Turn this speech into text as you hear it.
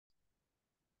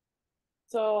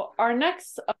So our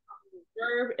next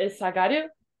verb is sagaru.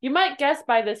 You might guess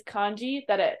by this kanji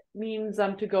that it means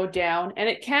to go down, and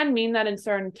it can mean that in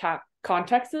certain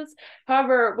contexts.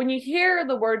 However, when you hear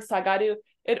the word sagaru,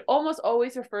 it almost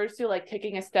always refers to like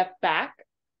taking a step back,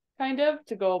 kind of,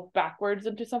 to go backwards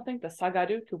into something, the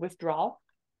sagaru, to withdraw,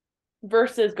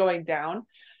 versus going down.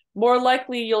 More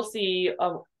likely, you'll see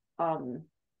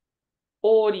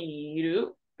oriru,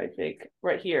 I think,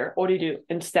 right here, oriru,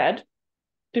 instead,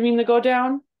 to mean to go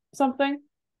down something,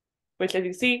 which as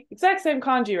you see, exact same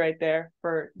kanji right there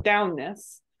for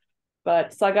downness,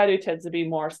 but sagaru tends to be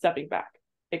more stepping back.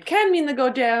 It can mean to go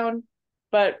down,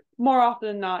 but more often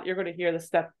than not, you're going to hear the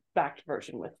step back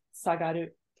version with sagaru.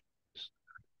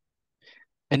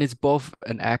 And it's both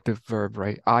an active verb,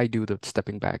 right? I do the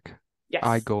stepping back. Yes.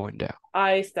 I going down.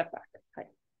 I step back. Okay.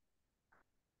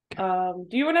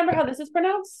 Do you remember how this is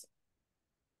pronounced?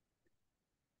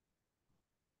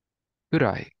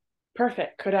 Kurai.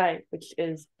 Perfect. Kurai, which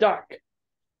is dark.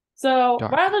 So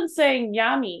Dark. rather than saying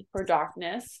yami for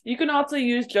darkness, you can also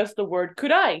use just the word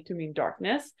kurai to mean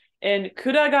darkness, and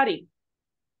kuragari.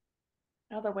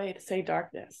 Another way to say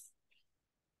darkness.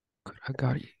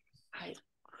 Kuragari. Hi.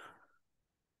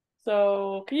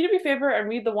 So can you do me a favor and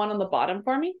read the one on the bottom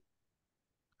for me?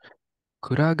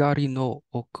 Kuragari no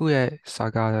oku e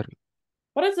sagaru.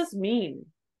 What does this mean?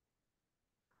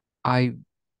 I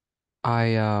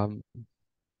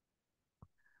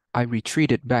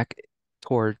retreated back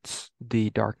towards the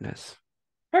darkness.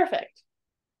 Perfect.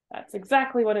 That's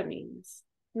exactly what it means.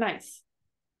 Nice.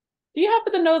 Do you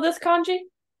happen to know this kanji?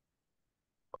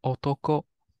 Otoko.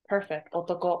 Perfect.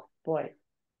 Otoko, boy.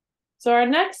 So our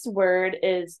next word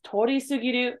is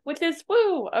torisugiru, which is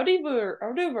woo, a new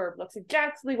verb. Looks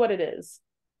exactly what it is.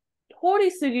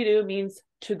 Torisugiru means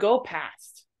to go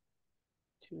past.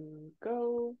 To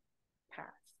go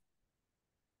past.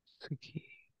 Sugi.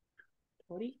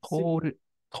 Torisugiru.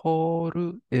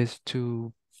 Toru is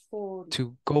to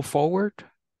go forward.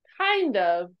 Kind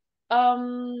of.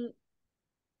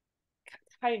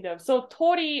 Kind of. So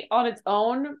tori on its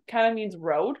own kind of means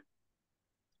road.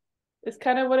 Is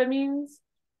kind of what it means.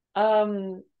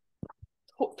 Toru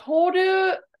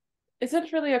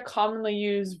isn't really a commonly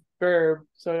used verb,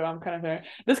 so I'm kind of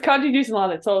this kanji used a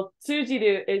lot of it. So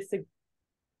tsujiru is to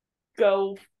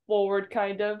go forward,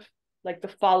 kind of like to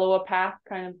follow a path,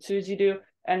 kind of tsujiru,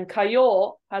 and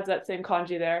kayo has that same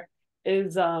kanji there,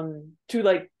 is to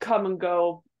like come and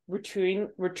go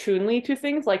routinely to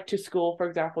things, like to school, for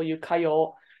example, you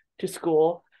kayo to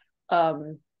school. I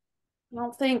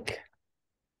don't think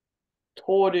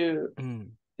toru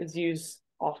is used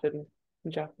often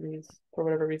in Japanese for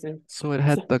whatever reason. So it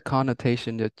had the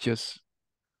connotation that just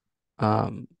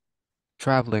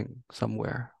traveling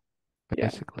somewhere,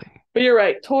 basically. Yeah. But you're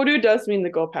right. Toru does mean to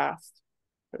go past.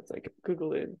 It's like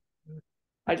Google it.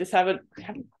 I just haven't,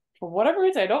 for whatever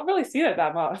reason, I don't really see it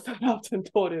that much often.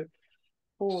 Toru.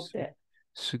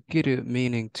 Sugiru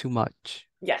meaning too much.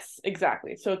 Yes,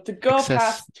 exactly. So to go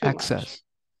past too excess. much.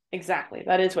 Exactly.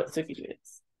 That is what sugiru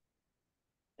is.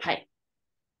 Hi.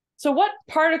 So what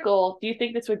particle do you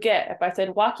think this would get if I said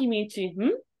wakimichi,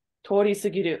 tori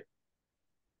sugiru?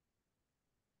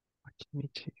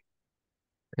 Wakimichi.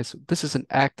 Okay, so this is an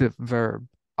active verb.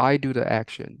 I do the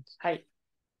actions. Hi.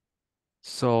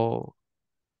 So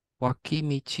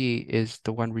wakimichi is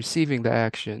the one receiving the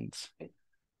actions.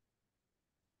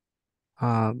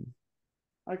 I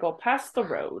go past the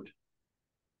road.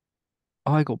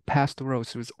 Oh, I go past the road,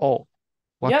 so it's all.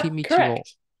 Yep, Wakimichi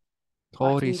correct. o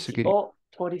tori sugiru.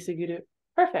 Tori sugiru.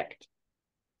 Perfect.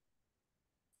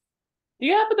 Do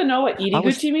you happen to know what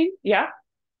iriguchi means? Yeah.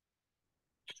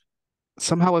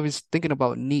 Somehow I was thinking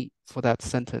about ni for that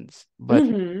sentence, but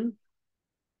I'm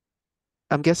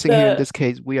guessing here in this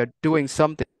case we are doing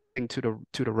something to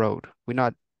the road. We're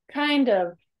not kind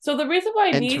of. So the reason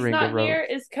why ni is not road here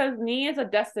is because ni is a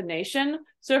destination.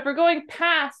 So if we're going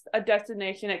past a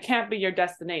destination, it can't be your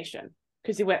destination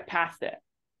because you went past it.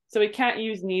 So we can't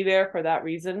use ni there for that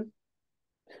reason.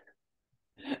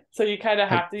 So you kind of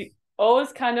have to. O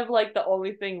is kind of like the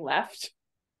only thing left.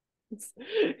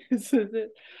 Because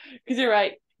you're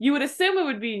right. You would assume it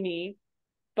would be ni,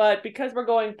 but because we're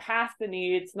going past the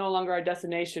ni, it's no longer our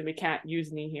destination. We can't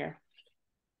use ni here.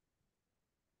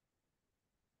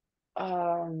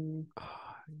 Do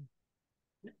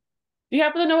you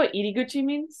happen to know what iriguchi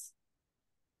means?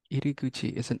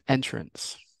 Iriguchi is an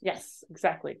entrance. Yes,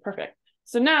 exactly. Perfect.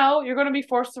 So now you're going to be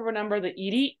forced to remember the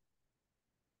iri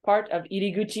part of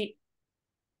iriguchi.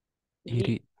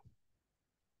 Iri.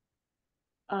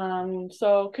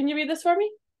 So can you read this for me?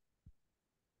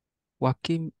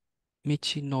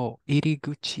 Wakimichi no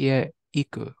iriguchi e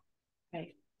iku.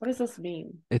 Okay. What does this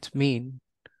mean? It's mean.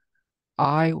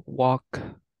 I walk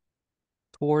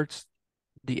towards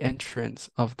the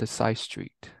entrance of the side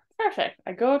street. Perfect.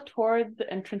 I go toward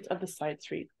the entrance of the side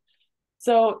street.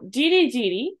 So jiri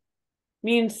jiri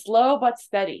means slow but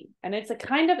steady, and it's a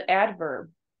kind of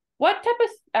adverb. What type of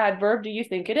adverb do you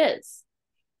think it is?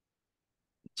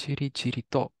 じりじり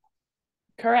と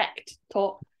Correct.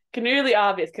 Nearly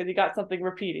obvious because you got something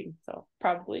repeating. So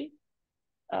probably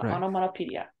Right.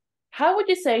 onomatopoeia. How would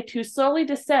you say to slowly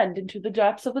descend into the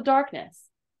depths of the darkness?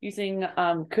 Using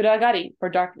kuragari for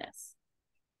darkness.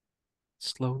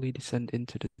 Slowly descend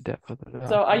into the depth of the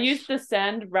So I use darkness.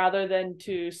 descend rather than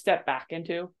to step back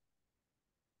into.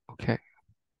 Okay.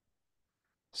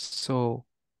 So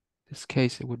this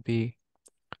case it would be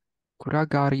暗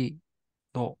がり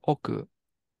の奥.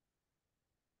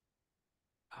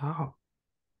 Oh,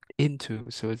 into,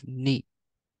 so it's ni.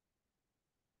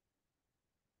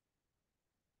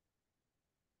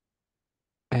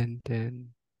 And then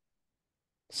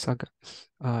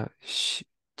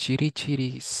じりじ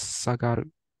り下がる.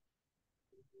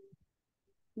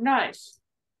 Nice.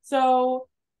 So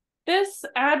this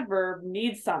adverb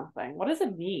needs something. What does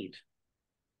it need?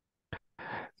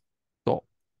 と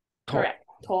Correct.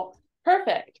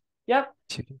 Perfect. Yep.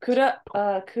 じり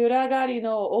暗がり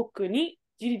の奥に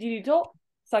じりじりと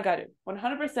下がる.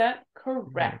 100%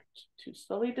 correct. To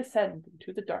slowly descend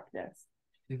into the darkness.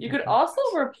 You could also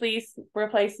replace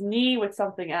ni with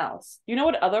something else. You know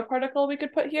what other particle we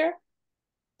could put here?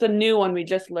 The new one we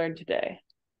just learned today.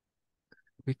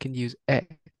 We can use e.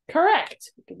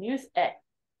 Correct. We can use e.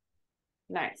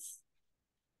 Nice.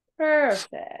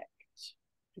 Perfect.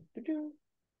 Do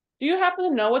you happen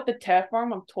to know what the te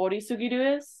form of tori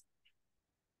sugiru is?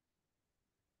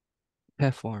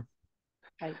 Te form.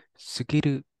 はい。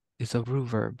Sugiru is a root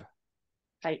verb.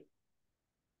 はい。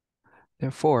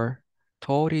 Therefore,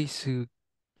 通り過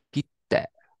ぎて.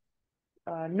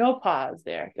 No pause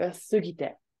there. Just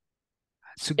sugite.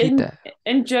 過ぎて.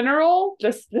 In general,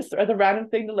 just this or the random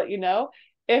thing to let you know,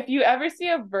 if you ever see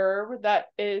a verb that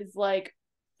is like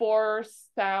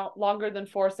longer than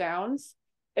 4 sounds,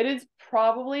 it is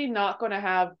probably not going to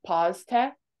have pause te.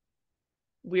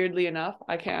 Weirdly enough,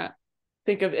 I can't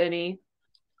think of any.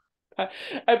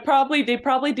 They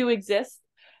probably do exist,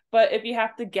 but if you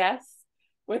have to guess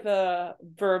with a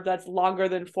verb that's longer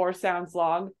than 4 sounds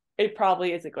long, it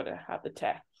probably isn't going to have the te.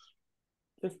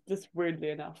 Just weirdly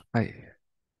enough.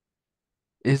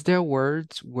 Is there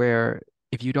words where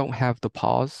if you don't have the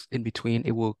pause in between,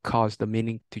 it will cause the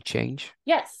meaning to change?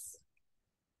 Yes.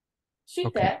 Shite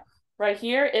Okay. right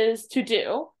here is to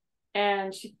do,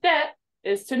 and shite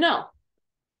is to know.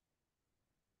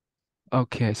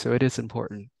 Okay, so it is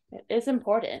important. It is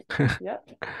important. Yep.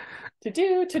 To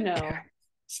do, to know.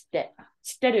 Okay.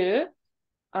 Shiteru.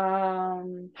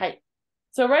 Hi.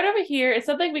 So right over here is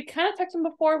something we kind of touched on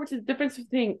before, which is the difference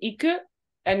between iku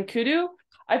and kuru.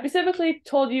 I specifically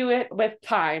told you it with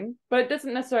time, but it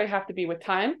doesn't necessarily have to be with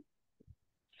time.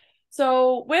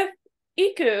 So with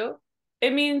iku,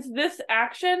 it means this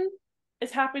action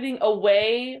is happening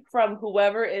away from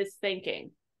whoever is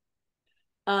thinking.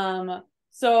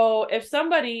 So if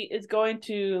somebody is going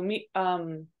to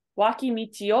waki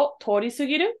michi o tori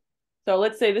sugiru, so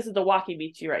let's say this is the waki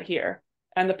michi right here,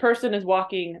 and the person is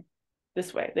walking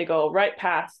this way. They go right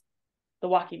past the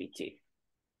waki michi.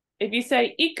 If you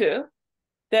say iku,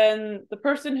 then the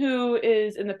person who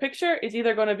is in the picture is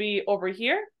either going to be over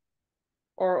here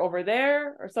or over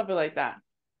there or something like that.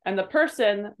 And the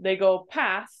person, they go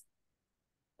past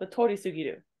the tori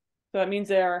sugiru. So that means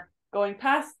they're going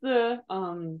past the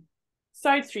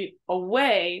side street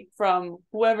away from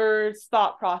whoever's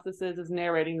thought processes is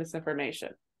narrating this information.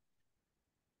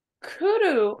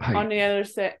 Kuru, on the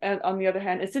other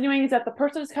hand, insinuating that the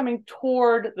person is coming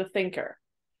toward the thinker.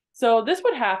 So this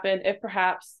would happen if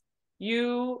perhaps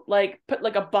you like put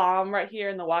like a bomb right here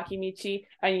in the Wakimichi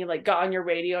and you like got on your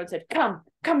radio and said, come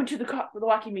into the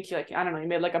Wakimichi. Like, I don't know, you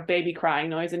made like a baby crying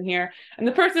noise in here. And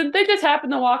the person, they just happen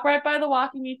to walk right by the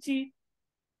Wakimichi.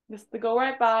 Just to go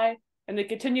right by and they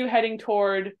continue heading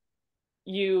toward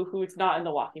you who's not in the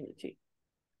Wakimichi.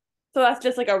 So that's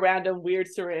just like a random weird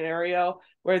scenario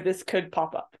where this could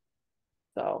pop up.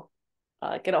 So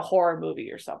like in a horror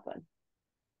movie or something.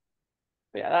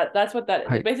 But yeah, that's what that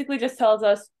is. It basically just tells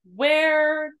us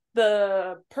where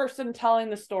the person telling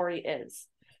the story is.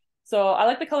 So I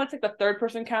like the color, it's like the third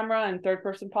person camera and third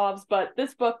person pops, but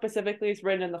this book specifically is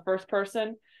written in the first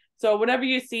person. So whenever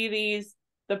you see these,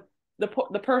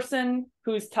 the person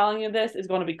who's telling you this is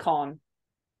going to be Kon,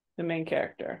 the main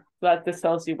character. So that this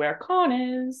tells you where Kon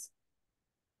is.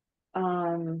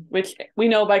 Which we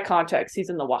know by context, he's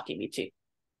in the Wakimichi.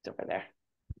 It's over there.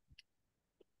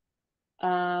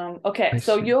 Okay, I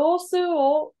so see. 様子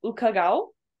を伺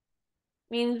う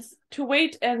means to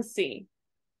wait and see.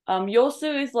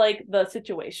 Yosu is like the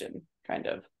situation, kind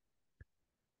of.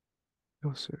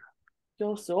 様子。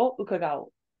様子を伺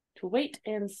う to wait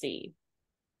and see.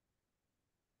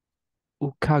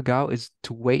 Ukagao is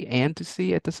to wait and to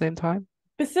see at the same time?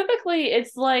 Specifically,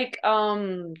 it's like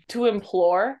to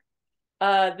implore.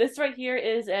 This right here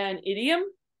is an idiom.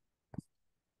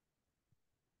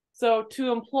 So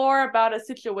to implore about a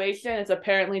situation is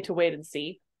apparently to wait and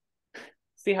see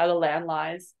how the land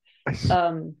lies. I see.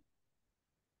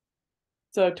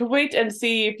 So to wait and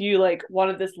see, if you like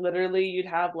wanted this literally, you'd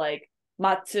have like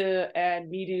matsu and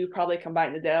miru probably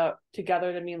combined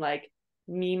together to mean like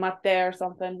mimate or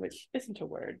something, which isn't a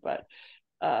word, but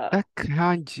That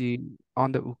kanji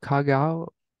on the Ukagao,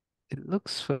 it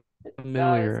looks it does.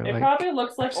 familiar. It Like probably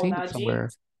looks I've like seen it onaji, somewhere.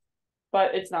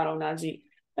 but it's not onaji.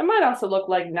 It might also look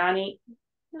like nani.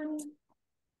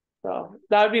 So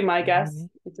that would be my guess. Nani?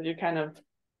 So you're kind of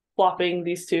flopping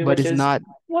these two, But which it's is not.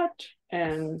 what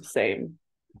and same.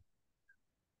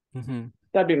 Hmm.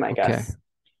 That'd be my Okay. guess.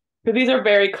 Because these are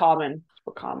very common,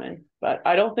 but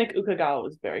I don't think Ukagawa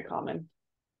was very common.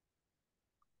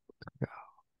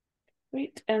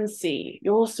 Wait and see.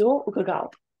 Yosu Ukagawa.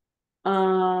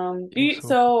 Also,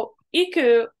 So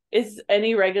iku is an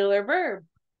irregular verb.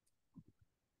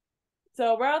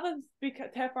 So rather than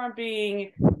Teflon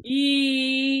being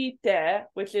ite,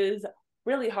 which is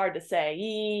really hard to say,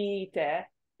 ite,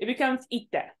 it becomes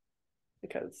ite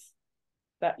because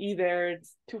that either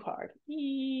it's too hard.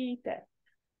 Ite,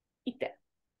 ite.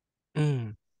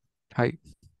 はい。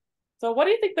 So what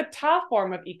do you think the ta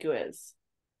form of iku is?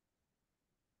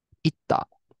 行った。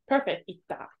 Perfect,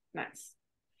 ita. Nice.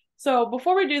 So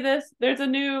before we do this, there's a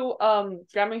new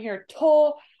grammar here,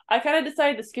 to. I kind of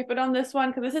decided to skip it on this one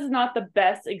because this is not the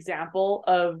best example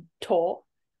of to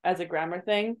as a grammar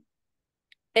thing.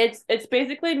 It's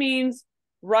basically means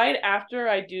right after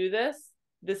I do this,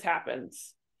 this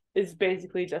happens. Is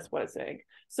basically just what it's saying.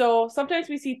 So sometimes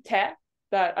we see te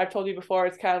that I've told you before.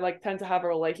 It's kind of like tends to have a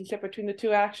relationship between the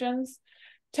two actions.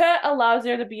 Te allows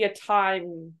there to be a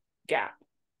time gap.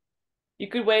 You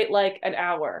could wait like an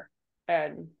hour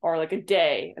or like a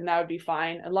day, and that would be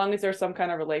fine as long as there's some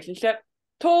kind of relationship.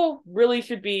 To really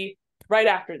should be right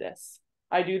after this.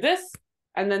 I do this,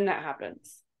 and then that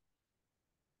happens.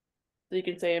 So you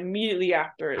can say immediately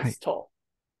after is to.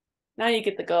 Now you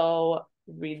get to go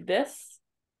read this.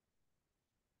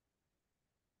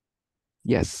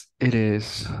 Yes, it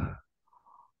is.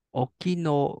 沖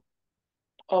の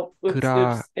Oh, oops,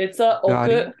 暗 oops. It's a が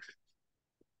り oku.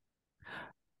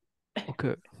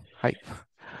 奥。はい。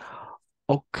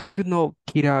奥の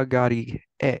暗がり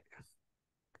へ、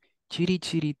チリ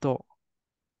チリと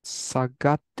下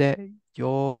がって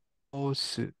様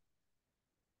子、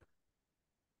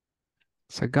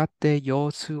下がって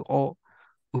様子を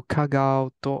伺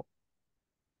うと、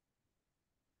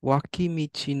脇道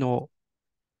の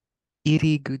入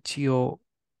り口を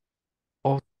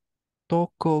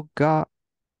男が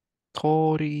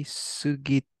通り過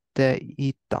ぎて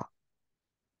いた。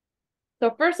So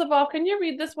first of all, can you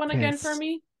read this one again for です。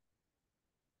me?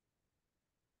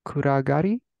 暗が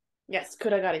り Yes,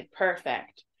 kuragari.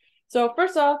 Perfect. So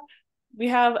first off, we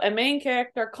have a main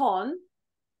character, Kon.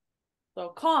 So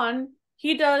Kon,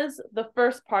 he does the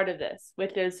first part of this,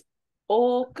 which is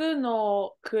奥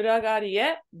の暗がり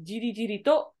へじりじり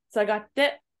と下がっ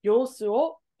て様子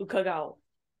を伺う.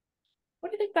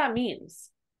 What do you think that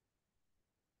means?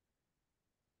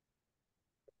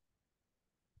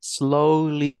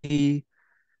 slowly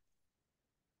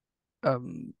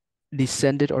um,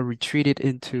 descended or retreated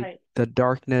into はい。the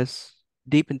darkness,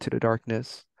 deep into the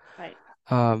darkness. はい。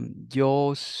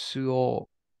様子を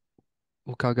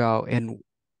伺う and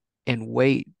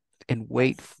wait and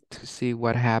wait Yes. to see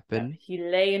what Yep. happened. He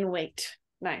lay in wait.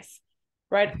 Nice.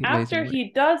 Right He lays in after wait.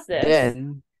 he does this,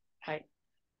 Then, はい。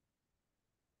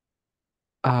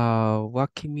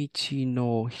脇道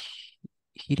の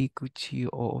入り口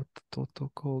を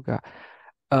男が、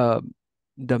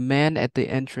the man at the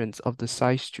entrance of the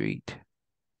side street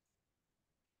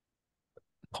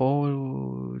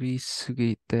通り過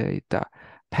ぎていた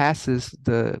passes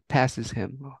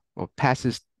him or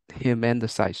passes him and the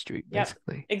side street Yep,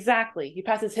 basically. exactly. He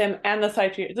passes him and the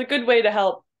side street. It's a good way to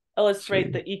help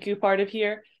illustrate the Street. EQ part of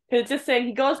here. Because it's just saying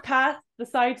he goes past the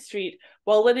side street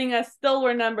while letting us still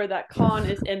remember that Khan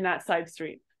is in that side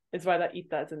street. Is why that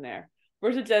ita is in there.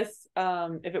 Versus just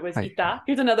if it was はい。ita.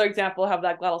 Here's another example of how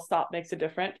that glottal stop makes a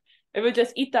difference. If it's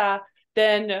just ita,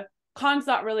 then Khan's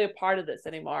not really a part of this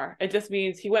anymore. It just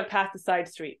means he went past the side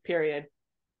street, period.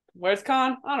 Where's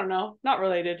Khan? I don't know. Not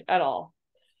related at all.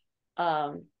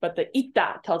 But the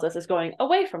ita tells us it's going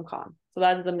away from con. So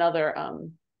that is another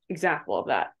example of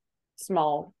that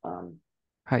small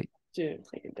はい。to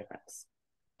make a difference.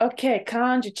 Okay,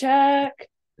 kanji check.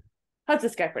 How's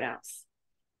this guy pronounce?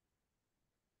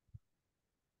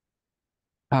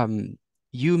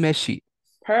 夕飯、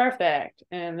Perfect.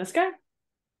 And this guy?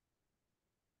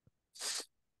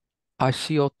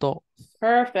 足音、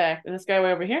Perfect. And this guy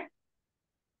way over here?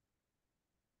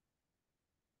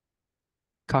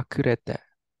 隠れて、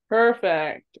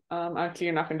Perfect. Actually,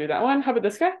 you're not going to do that one. How about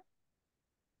this guy?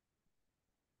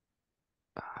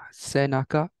 背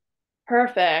中、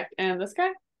Perfect. And this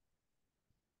guy?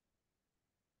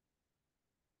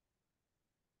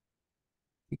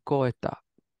 聞こえた。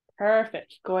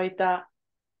Perfect. Hikoita.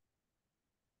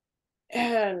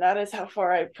 And that is how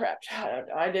far I prepped.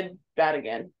 I did bad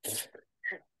again.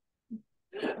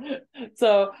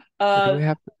 So Do we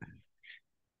have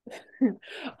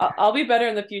I'll be better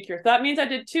in the future. So that means I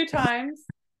did 2 times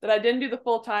that I didn't do the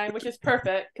full time, which is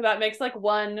perfect because that makes like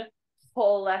one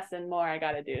full lesson more I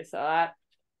got to do. So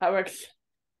that works.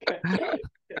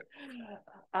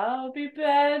 I'll be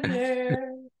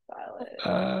better.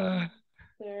 uh,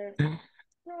 There's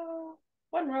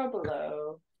one row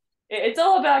below. It's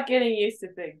all about getting used to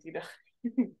things, you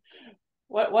know.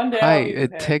 One day Hi, I'll be it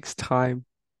prepared. takes time.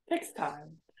 Takes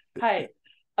time. Hi.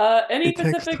 Any It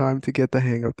takes Pacific? time to get the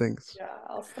hang of things. Yeah,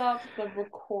 I'll stop the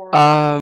recording. Um,